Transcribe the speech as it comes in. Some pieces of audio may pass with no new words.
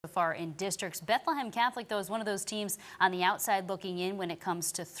So far in districts. Bethlehem Catholic, though, is one of those teams on the outside looking in when it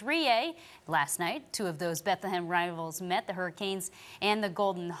comes to 3A. Last night, two of those Bethlehem rivals met, the Hurricanes and the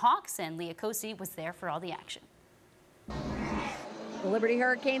Golden Hawks, and Leah Cosi was there for all the action. The Liberty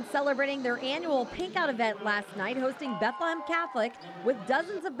Hurricanes celebrating their annual Pink Out event last night, hosting Bethlehem Catholic, with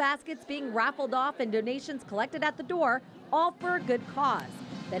dozens of baskets being raffled off and donations collected at the door, all for a good cause.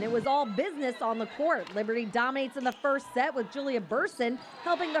 Then it was all business on the court. Liberty dominates in the first set with Julia Burson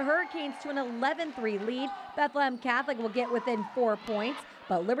helping the Hurricanes to an 11-3 lead. Bethlehem Catholic will get within 4 points,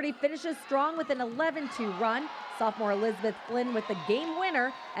 but Liberty finishes strong with an 11-2 run. Sophomore Elizabeth Flynn with the game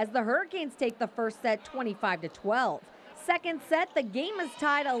winner as the Hurricanes take the first set 25-12. Second set, the game is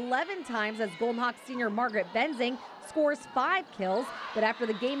tied 11 times as Golden Hawks senior Margaret Benzing scores 5 kills, but after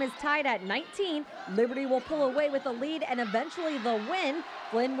the game is tied at 19, Liberty will pull away with the lead and eventually the win.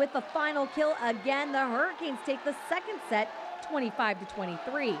 Flynn with the final kill again. The Hurricanes take the second set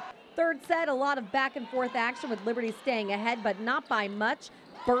 25-23. Third set, a lot of back and forth action with Liberty staying ahead, but not by much.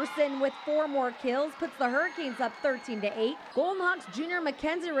 Burson with 4 more kills puts the Hurricanes up 13-8. Golden Hawks junior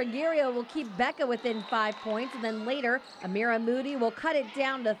Mackenzie Ruggiero will keep Becca within 5 points, and then later Amira Moody will cut it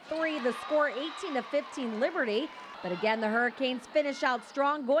down to 3. The score 18-15 Liberty. But again, the Hurricanes finish out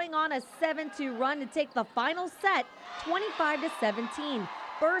strong, going on a 7-2 run to take the final set 25-17.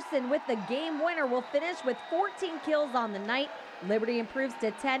 Burson with the game winner will finish with 14 kills on the night. Liberty improves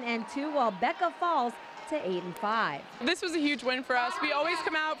to 10-2 while Becca falls to 8-5. This was a huge win for us. We always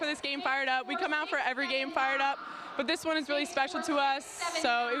come out for this game fired up. We come out for every game fired up, but this one is really special to us.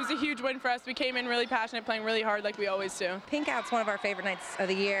 So it was a huge win for us. We came in really passionate, playing really hard like we always do. Pink Out's one of our favorite nights of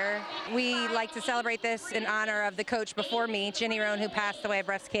the year. We like to celebrate this in honor of the coach before me, Ginny Roan, who passed away of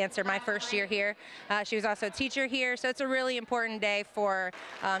breast cancer my first year here. She was also a teacher here, so it's a really important day for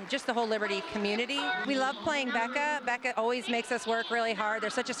just the whole Liberty community. We love playing Becca. Becca always makes us work really hard. They're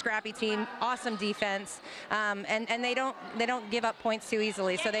such a scrappy team, awesome defense, and they don't give up points too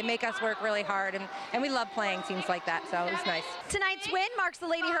easily, so they make us work really hard, and we love playing teams like that, so it was nice. Tonight's win marks the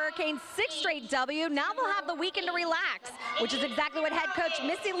Lady Hurricanes' 6th straight W. Now they'll have the weekend to relax, which is exactly what head coach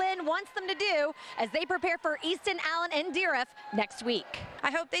Missy Lynn wants them to do as they prepare for Easton, Allen, and Deeriff next week. I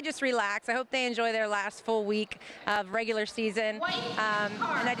hope they just relax. I hope they enjoy their last full week of regular season, and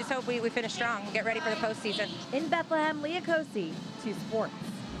I just hope we finish strong and get ready for the postseason. In Bethlehem, Leah Cosi, 2 Sports.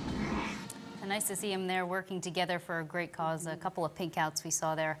 Nice to see them there working together for a great cause. A couple of pink outs we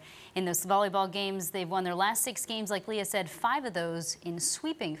saw there in those volleyball games. They've won their last 6 games, like Leah said, 5 of those in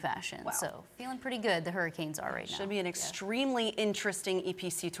sweeping fashion. Wow. So feeling pretty good, the Hurricanes are right now. Should be an extremely interesting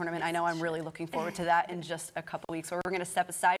EPC tournament. I know I'm really looking forward to that in just a couple weeks. So we're going to step aside.